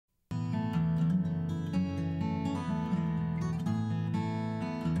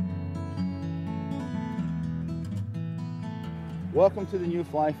Welcome to the New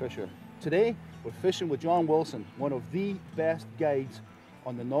Fly Fisher. Today we're fishing with John Wilson, one of the best guides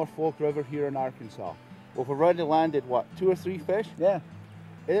on the Norfolk River here in Arkansas. We've already landed, what, 2 or 3 fish? Yeah.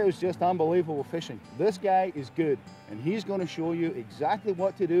 It was just unbelievable fishing. This guy is good, and he's going to show you exactly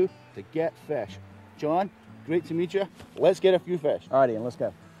what to do to get fish. John, great to meet you. Let's get a few fish. All right, Ian, let's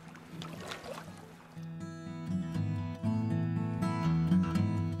go.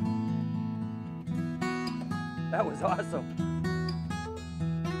 That was awesome.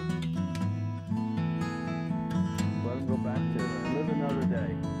 Let him go back to live another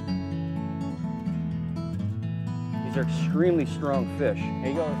day. These are extremely strong fish. Here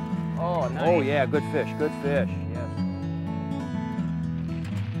you go. Oh, nice. Oh, yeah, good fish, yes.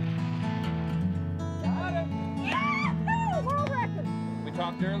 Got it. Yeah! World record! We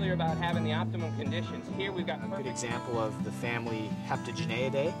talked earlier about having the optimum conditions. Here we've got a good example of the family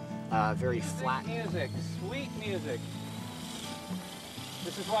Heptageneidae. Very flat. Sweet music.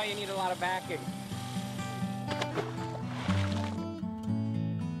 This is why you need a lot of backing.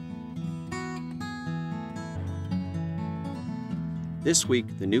 This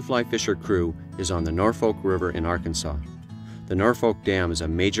week, the New Fly Fisher crew is on the Norfolk River in Arkansas. The Norfolk Dam is a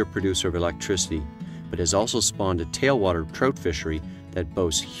major producer of electricity, but has also spawned a tailwater trout fishery that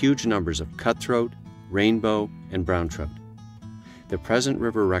boasts huge numbers of cutthroat, rainbow, and brown trout. The present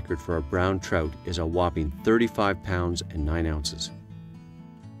river record for a brown trout is a whopping 35 pounds and 9 ounces.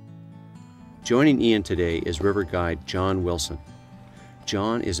 Joining Ian today is river guide John Wilson.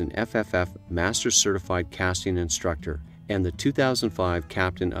 John is an FFF Master Certified Casting Instructor and the 2005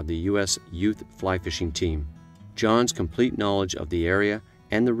 captain of the U.S. Youth Fly Fishing Team. John's complete knowledge of the area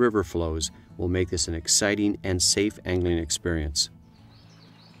and the river flows will make this an exciting and safe angling experience.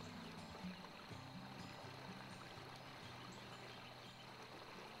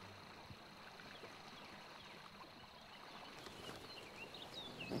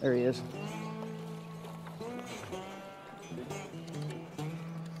 There he is.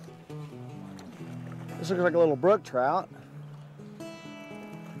 This looks like a little brook trout.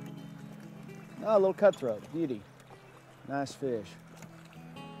 Oh, a little cutthroat, beauty. Nice fish.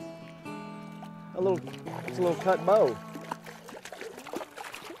 It's a little cut bow.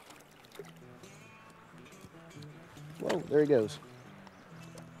 Whoa, there he goes.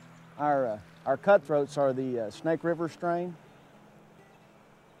 Our cutthroats are the Snake River strain.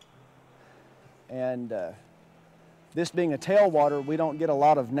 And this being a tailwater, we don't get a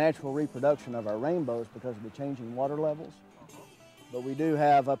lot of natural reproduction of our rainbows because of the changing water levels. But we do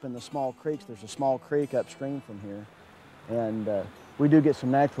have up in the small creeks, there's a small creek upstream from here, and we do get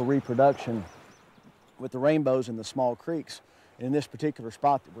some natural reproduction with the rainbows in the small creeks. In this particular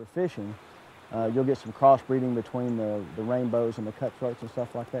spot that we're fishing, you'll get some crossbreeding between the rainbows and the cutthroats and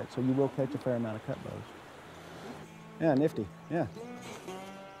stuff like that, so you will catch a fair amount of cutbows. Yeah, nifty, yeah.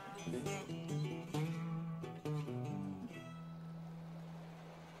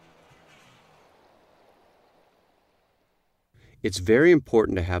 It's very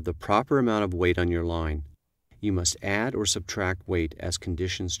important to have the proper amount of weight on your line. You must add or subtract weight as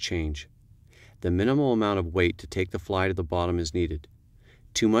conditions change. The minimal amount of weight to take the fly to the bottom is needed.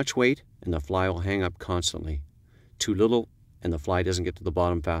 Too much weight and the fly will hang up constantly. Too little and the fly doesn't get to the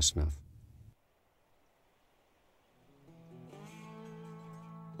bottom fast enough.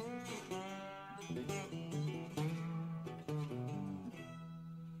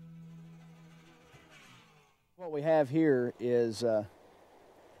 What we have here is, you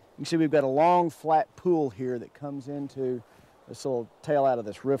can see we've got a long flat pool here that comes into this little tail out of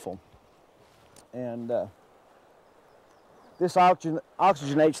this riffle. And this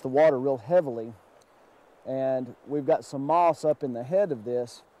oxygenates the water real heavily. And we've got some moss up in the head of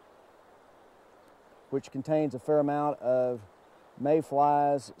this, which contains a fair amount of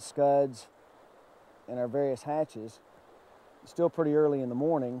mayflies, scuds, and our various hatches. It's still pretty early in the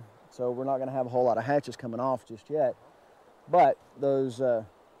morning, so we're not going to have a whole lot of hatches coming off just yet. But those, you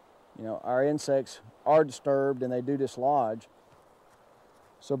know, our insects are disturbed and they do dislodge.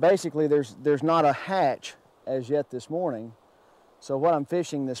 So basically there's not a hatch as yet this morning. So what I'm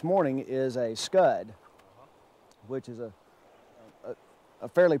fishing this morning is a scud, which is a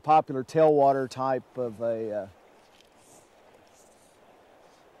fairly popular tailwater type of a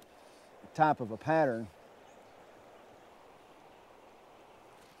pattern.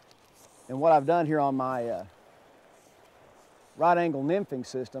 And what I've done here on my right angle nymphing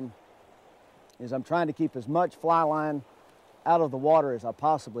system is I'm trying to keep as much fly line out of the water as I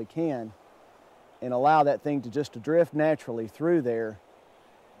possibly can and allow that thing to drift naturally through there,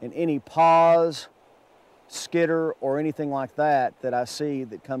 and any pause, skitter, or anything like that I see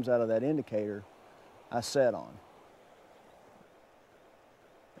that comes out of that indicator, I set on.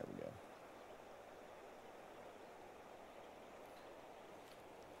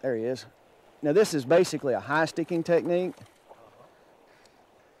 There he is. Now this is basically a high sticking technique.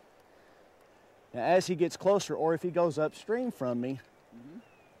 Now as he gets closer, or if he goes upstream from me,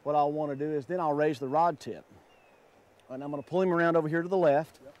 what I'll want to do is then I'll raise the rod tip. And I'm going to pull him around over here to the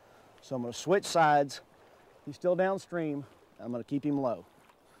left. Yep. So I'm going to switch sides. He's still downstream. I'm going to keep him low.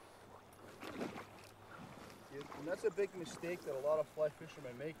 And that's a big mistake that a lot of fly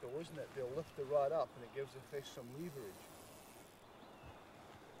fishermen make, though, isn't it? They'll lift the rod up and it gives the fish some leverage.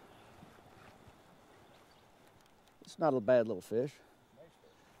 It's not a bad little fish. Nice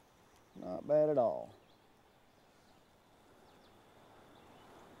fish. Not bad at all.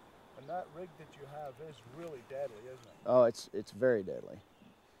 And that rig that you have is really deadly, isn't it? Oh, it's very deadly.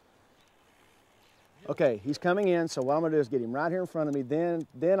 Okay, he's coming in, so what I'm going to do is get him right here in front of me,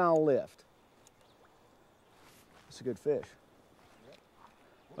 then I'll lift. It's a good fish. Yep.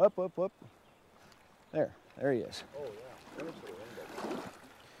 Up, up, up. There he is. Oh, yeah.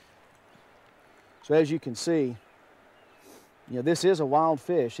 So as you can see, you know, this is a wild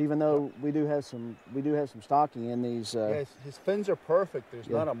fish, even though we do have some stocking in these. Yes, his fins are perfect. There's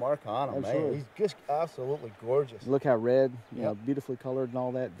yeah. not a mark on him. Absolutely. He's just absolutely gorgeous. Look how red, you yep. know, beautifully colored and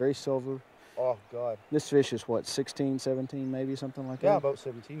all that. Very silver. Oh, God. This fish is what, 16, 17, maybe something like that? Yeah, about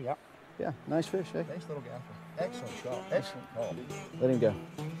 17, yeah. Yeah, nice fish, eh? Nice little gaffer. Excellent shot. Excellent call. Let him go.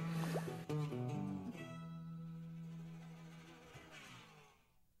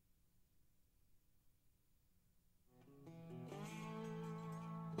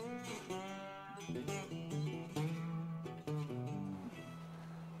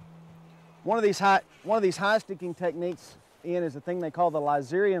 One of these high sticking techniques, Ian, is a thing they call the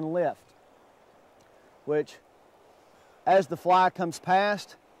Lyserian lift, which as the fly comes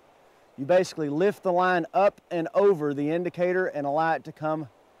past, you basically lift the line up and over the indicator and allow it to come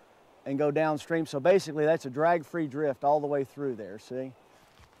and go downstream. So basically that's a drag-free drift all the way through there, see?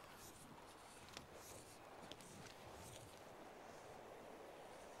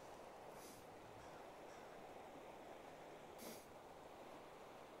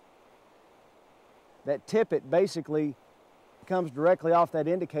 That tippet basically comes directly off that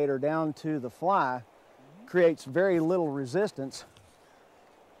indicator down to the fly, creates very little resistance,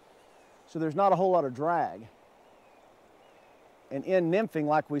 so there's not a whole lot of drag. And in nymphing,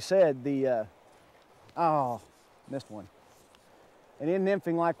 like we said, oh, missed one. And in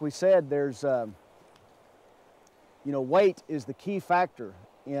nymphing, like we said, there's, you know, weight is the key factor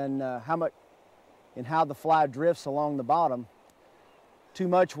in how the fly drifts along the bottom. Too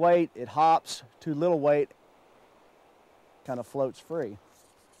much weight, it hops. Too little weight, kind of floats free.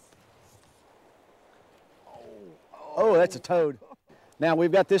 Oh, that's a toad. Now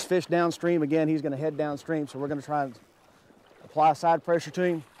we've got this fish downstream again. He's going to head downstream, so we're going to try and apply side pressure to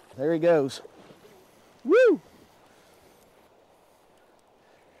him. There he goes. Woo!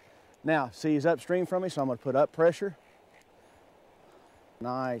 Now, see, he's upstream from me, so I'm going to put up pressure.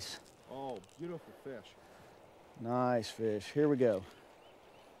 Nice. Oh, beautiful fish. Nice fish. Here we go.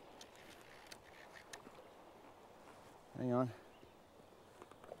 Hang on.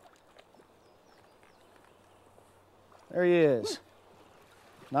 There he is.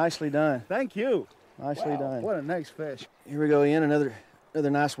 Nicely done. Thank you. Nicely done. What a nice fish. Here we go, Ian. Another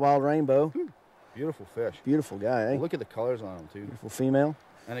nice wild rainbow. Beautiful fish. Beautiful guy, eh? Look at the colors on him too. Beautiful female.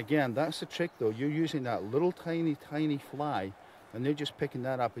 And again, that's the trick though. You're using that little tiny fly, and they're just picking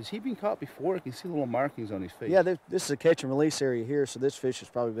that up. Has he been caught before? I can see little markings on his face. Yeah, this is a catch and release area here, so this fish has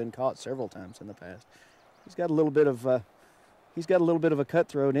probably been caught several times in the past. He's got a little bit of a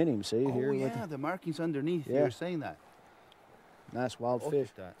cutthroat in him. See here? Oh yeah, the markings underneath. Yeah. You were saying that. Nice wild Look fish.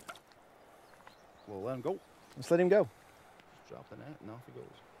 at that. Well, let him go. Let's let him go. Just drop the net and off he goes.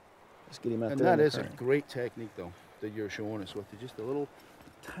 Let's get him out And there. that is a great technique though that you're showing us with just a little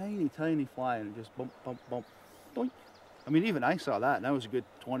tiny fly and just bump, boink. I mean, even I saw that, and that was a good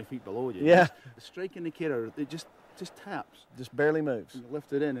 20 feet below you. Yeah. The strike indicator, it just taps. Just barely moves. And you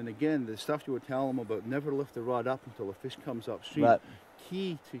lift it in, and again, the stuff you were telling them about never lift the rod up until the fish comes upstream. Right.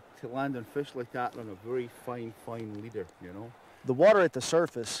 Key to landing fish like that on a very fine leader, you know. The water at the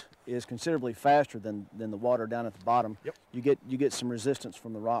surface is considerably faster than the water down at the bottom. Yep. You get some resistance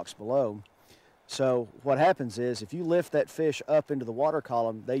from the rocks below. So what happens is if you lift that fish up into the water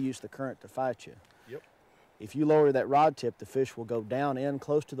column, they use the current to fight you. Yep. If you lower that rod tip, the fish will go down in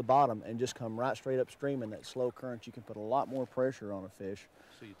close to the bottom and just come right straight upstream in that slow current. You can put a lot more pressure on a fish.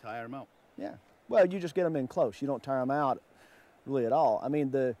 So you tire them out. Yeah. Well, you just get them in close. You don't tire them out really at all. I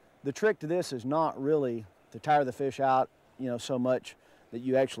mean, the trick to this is not really to tire the fish out, you know, so much that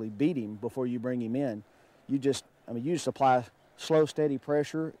you actually beat him before you bring him in. You just apply slow, steady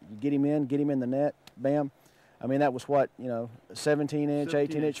pressure. You get him in the net, bam. I mean, that was what, you know, 17-inch,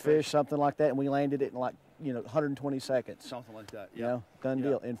 18-inch fish, something like that, and we landed it in like, you know, 120 seconds. Something like that, yeah. You know, done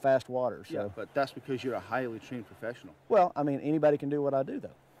deal, in fast water. So. Yeah, but that's because you're a highly trained professional. Well, I mean, anybody can do what I do, though.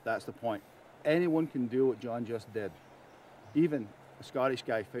 That's the point. Anyone can do what John just did. Even a Scottish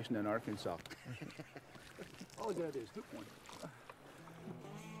guy fishing in Arkansas. All I gotta do is hook one.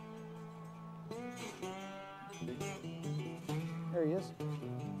 There he is.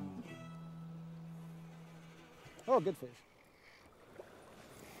 Oh, good fish.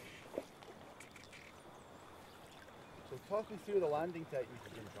 So talk me through the landing technique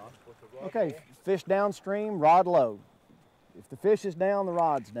again, John. With the rod Okay, low. fish downstream, rod low. If the fish is down, the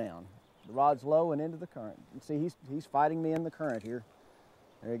rod's down. The rod's low and into the current. You see, he's fighting me in the current here.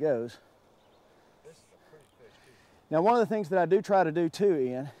 There he goes. This is a pretty fish, too. Now, one of the things that I do try to do too,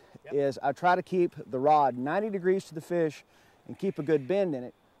 Ian, is I try to keep the rod 90 degrees to the fish and keep a good bend in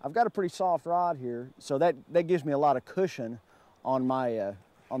it. I've got a pretty soft rod here, so that gives me a lot of cushion on my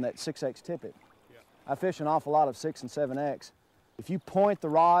on that 6X tippet. Yeah. I fish an awful lot of 6 and 7X. If you point the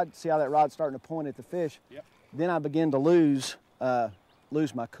rod, see how that rod's starting to point at the fish, Yep. then I begin to lose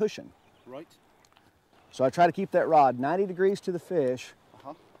my cushion. Right. So I try to keep that rod 90 degrees to the fish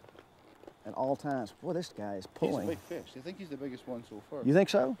Uh-huh. at all times. Boy, this guy is He's a pulling. big fish. I think he's the biggest one so far. You think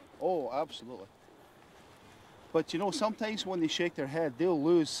so? Oh, absolutely. But you know, sometimes when they shake their head, they'll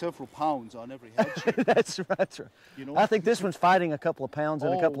lose several pounds on every head shake. That's right. You know? I think this one's fighting a couple of pounds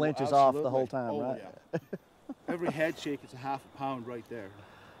and a couple Oh, inches off the absolutely. whole time, Oh, right? Yeah. Every head shake is a half a pound right there.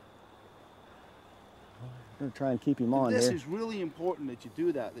 I'm going to try and keep him on This here. is really important that you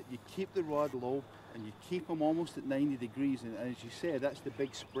do that you keep the rod low and you keep them almost at 90 degrees. And as you say, that's the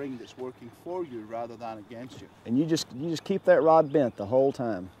big spring that's working for you rather than against you. And you just keep that rod bent the whole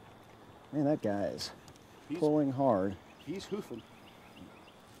time. Man, that guy is pulling hard. He's hoofing.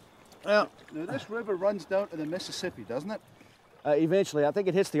 Well, Now this river runs down to the Mississippi, doesn't it? eventually, I think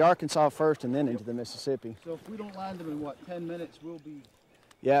it hits the Arkansas first and then into the Mississippi. So if we don't land them in what, 10 minutes, we'll be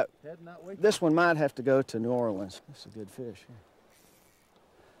Yeah, heading that way? this one might have to go to New Orleans. This is a good fish.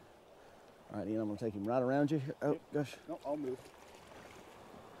 All right, Ian, I'm going to take him right around you here. Oh, gosh. No, I'll move.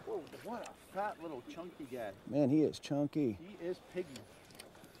 Whoa, what a fat little chunky guy. Man, he is chunky. He is piggy.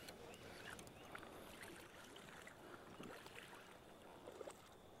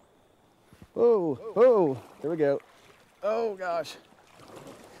 Oh, oh, there we go. Oh, gosh.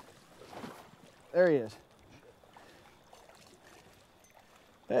 There he is.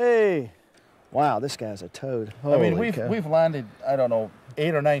 Hey. Wow, this guy's a toad. I mean, Holy we've cow. landed, I don't know,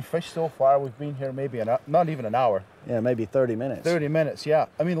 8 or 9 fish so far. We've been here maybe not even an hour. Yeah, maybe 30 minutes. 30 minutes, yeah.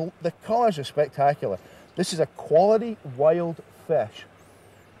 I mean, the colors are spectacular. This is a quality wild fish.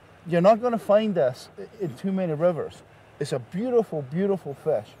 You're not going to find this in too many rivers. It's a beautiful, beautiful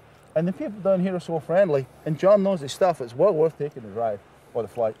fish. And the people down here are so friendly, and John knows his stuff. It's well worth taking the drive or the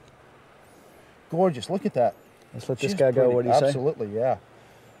flight. Gorgeous, look at that. Let's let this She's guy go, pretty. what do you say? Absolutely, yeah.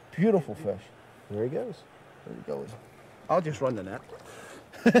 Beautiful fish. There he goes. There he goes. I'll just run the net.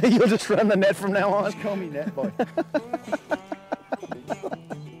 You'll just run the net from now on? Just call me net boy.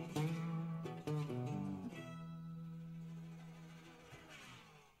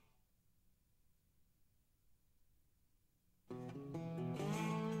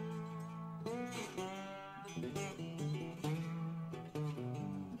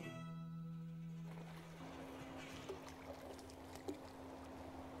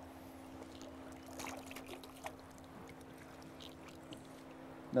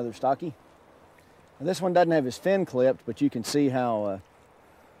 Another stocky. Now, this one doesn't have his fin clipped, but you can see how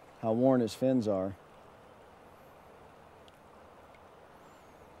worn his fins are.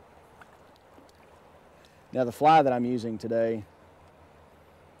 Now the fly that I'm using today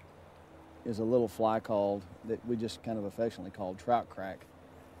is a little fly that we just kind of affectionately called trout crack.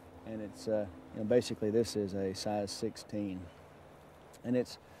 And it's, basically this is a size 16. And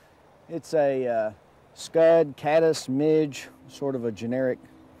it's a scud, caddis, midge, sort of a generic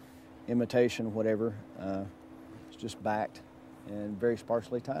imitation, whatever. It's just backed and very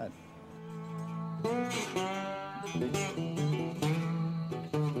sparsely tied.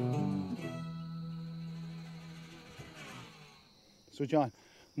 So John,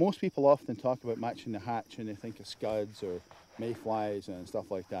 most people often talk about matching the hatch and they think of scuds or mayflies and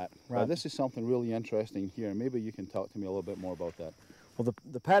stuff like that. Right. Well, this is something really interesting here. Maybe you can talk to me a little bit more about that. Well,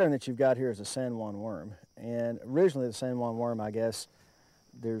 the pattern that you've got here is a San Juan worm. And originally the San Juan worm, I guess,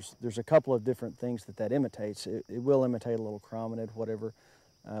 there's a couple of different things that imitates. It will imitate a little chrominid, whatever.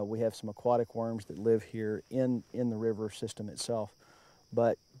 We have some aquatic worms that live here in the river system itself.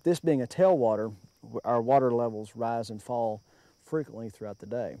 But this being a tailwater, our water levels rise and fall frequently throughout the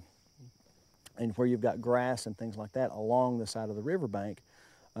day. and where you've got grass and things like that along the side of the riverbank,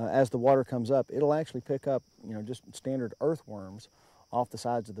 as the water comes up, it'll actually pick up, you know, just standard earthworms off the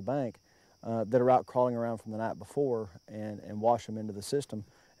sides of the bank that are out crawling around from the night before and wash them into the system.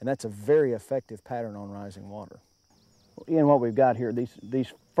 And that's a very effective pattern on rising water. Ian, what we've got here,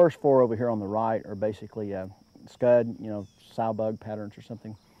 these first four over here on the right are basically scud, you know, sow bug patterns or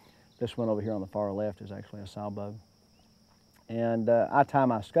something. This one over here on the far left is actually a sow bug. And I tie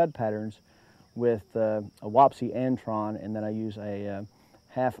my scud patterns with a Wapsi Antron, and then I use a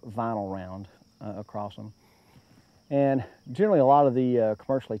half vinyl round across them. And generally a lot of the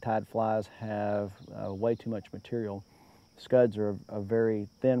commercially tied flies have way too much material. Scuds are a very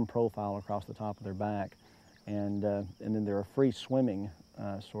thin profile across the top of their back, and then they're a free swimming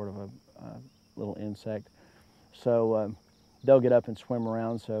sort of a little insect. So they'll get up and swim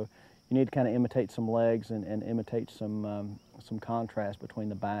around, so you need to kind of imitate some legs and imitate some contrast between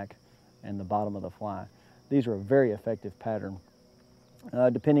the back and the bottom of the fly. These are a very effective pattern.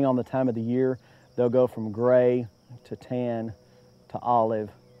 Depending on the time of the year, they'll go from gray to tan to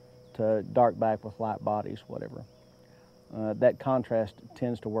olive to dark back with light bodies, whatever. That contrast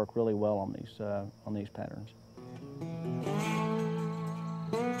tends to work really well on these patterns.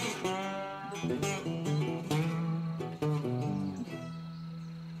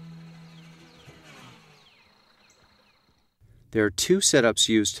 There are two setups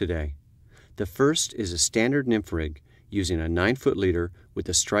used today. The first is a standard nymph rig using a 9-foot leader with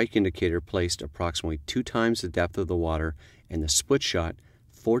the strike indicator placed approximately 2 times the depth of the water and the split shot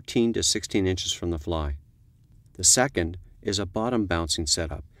 14 to 16 inches from the fly. The second is a bottom bouncing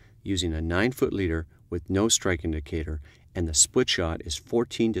setup using a 9-foot leader with no strike indicator, and the split shot is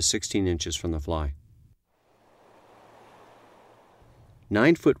 14 to 16 inches from the fly.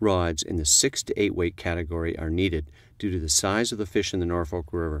 9-foot rods in the 6 to 8 weight category are needed due to the size of the fish in the Norfolk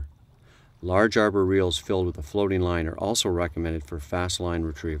River. Large arbor reels filled with a floating line are also recommended for fast line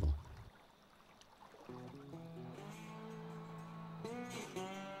retrieval.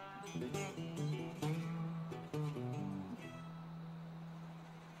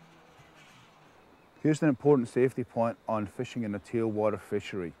 Here's an important safety point on fishing in a tailwater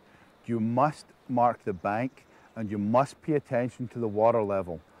fishery. You must mark the bank and you must pay attention to the water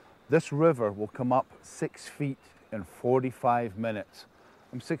level. This river will come up 6 feet in 45 minutes.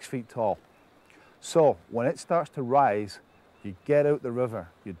 I'm 6 feet tall. So when it starts to rise, you get out the river.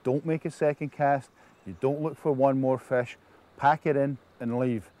 You don't make a second cast, you don't look for one more fish, pack it in and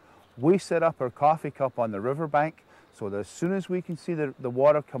leave. We set up our coffee cup on the riverbank so that as soon as we can see the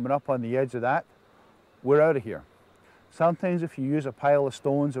water coming up on the edge of that, we're out of here. Sometimes if you use a pile of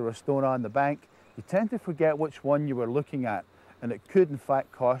stones or a stone on the bank, you tend to forget which one you were looking at, and it could in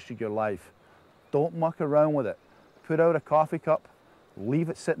fact cost you your life. Don't muck around with it. Put out a coffee cup, leave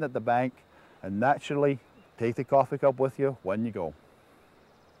it sitting at the bank, and naturally take the coffee cup with you when you go.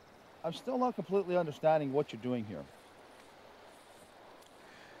 I'm still not completely understanding what you're doing here.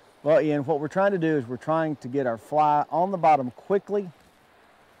 Well, Ian, what we're trying to do is we're trying to get our fly on the bottom quickly,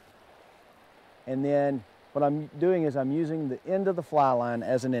 and then what I'm doing is I'm using the end of the fly line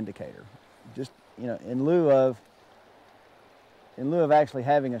as an indicator. Just, you know, in lieu of actually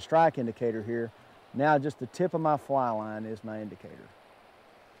having a strike indicator here, now just the tip of my fly line is my indicator.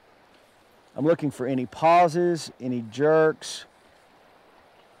 I'm looking for any pauses, any jerks,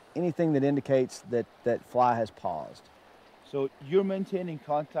 anything that indicates that that fly has paused. So you're maintaining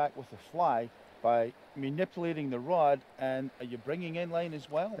contact with the fly by manipulating the rod, and are you bringing in line as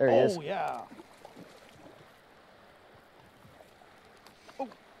well? There he is. Oh, yeah. Oh.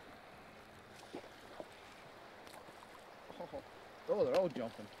 Oh, they're all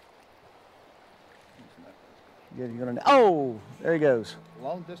jumping. Good, you're gonna, oh, there he goes.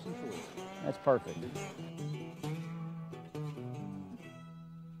 Long distance rule. That's perfect.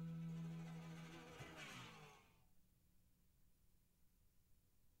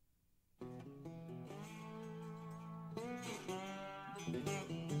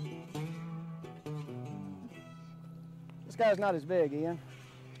 This guy's not as big, Ian,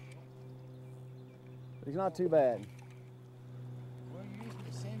 but he's not too bad. Were you using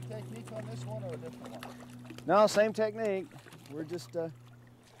the same technique on this one or a different one? No, same technique. We're just,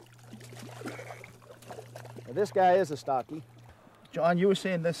 this guy is a stocky. John, you were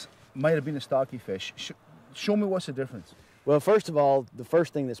saying this might have been a stocky fish. Show me what's the difference. Well, first of all, the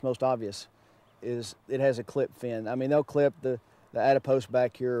first thing that's most obvious is it has a clip fin. I mean, they'll clip the adipose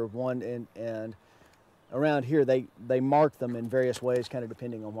back here, and around here they mark them in various ways, kind of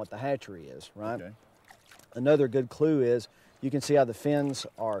depending on what the hatchery is, right? Okay. Another good clue is you can see how the fins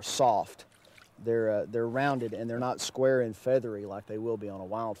are soft. they're rounded and they're not square and feathery like they will be on a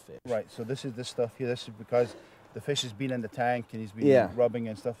wild fish. Right, so this stuff here, this is because the fish has been in the tank and he's been rubbing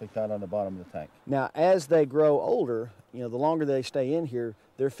and stuff like that on the bottom of the tank. Now, as they grow older, you know, the longer they stay in here,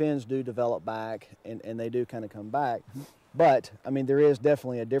 their fins do develop back and they do kind of come back. But, I mean, there is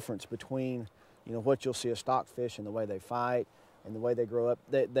definitely a difference between, you know, what you'll see a stockfish and the way they fight and the way they grow up.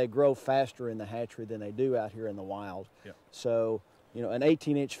 They grow faster in the hatchery than they do out here in the wild. Yep. So, you know, an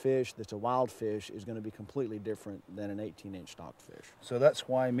 18-inch fish that's a wild fish is going to be completely different than an 18-inch stockfish. So that's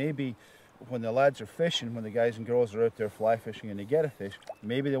why maybe when the lads are fishing, when the guys and girls are out there fly fishing and they get a fish,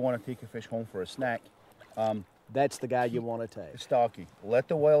 maybe they want to take a fish home for a snack. That's the guy you want to take. Stocky. Let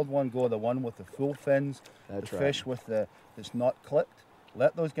the wild one go, the one with the full fins, That's the right. fish with that's not clipped.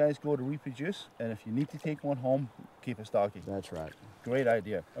 Let those guys go to reproduce, and if you need to take one home, keep a stocky. That's right. Great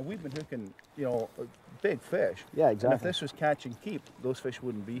idea. And we've been hooking, you know, big fish. Yeah, exactly. And if this was catch and keep, those fish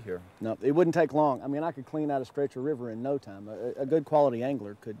wouldn't be here. No, it wouldn't take long. I mean, I could clean out a stretch of river in no time. A good quality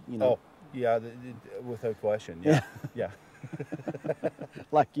angler could, you know. Oh, yeah, without question. Yeah, yeah.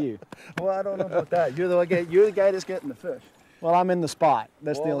 Like you. Well, I don't know about that. You're the guy that's getting the fish. Well, I'm in the spot.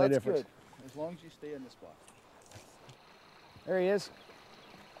 That's the only difference. Good. As long as you stay in the spot. There he is.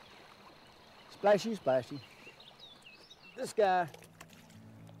 Splashy, splashy. This guy,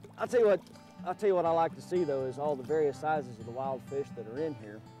 I'll tell you what I like to see though is all the various sizes of the wild fish that are in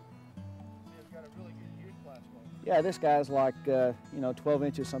here. He's got a really good year class going. Yeah, this guy's like, you know, 12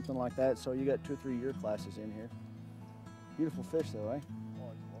 inches, something like that. So you got 2 or 3 year classes in here. Beautiful fish though, eh?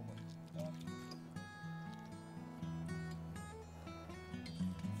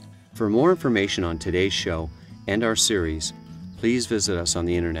 For more information on today's show and our series, please visit us on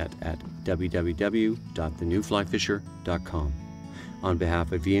the internet at www.thenewflyfisher.com. On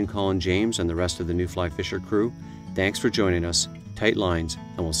behalf of Ian, Colin, James, and the rest of the New Fly Fisher crew, thanks for joining us. Tight lines,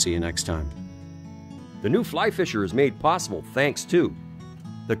 and we'll see you next time. The New Fly Fisher is made possible thanks to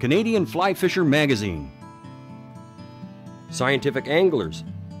the Canadian Fly Fisher Magazine, Scientific Anglers,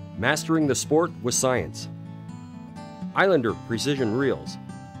 mastering the sport with science, Islander Precision Reels,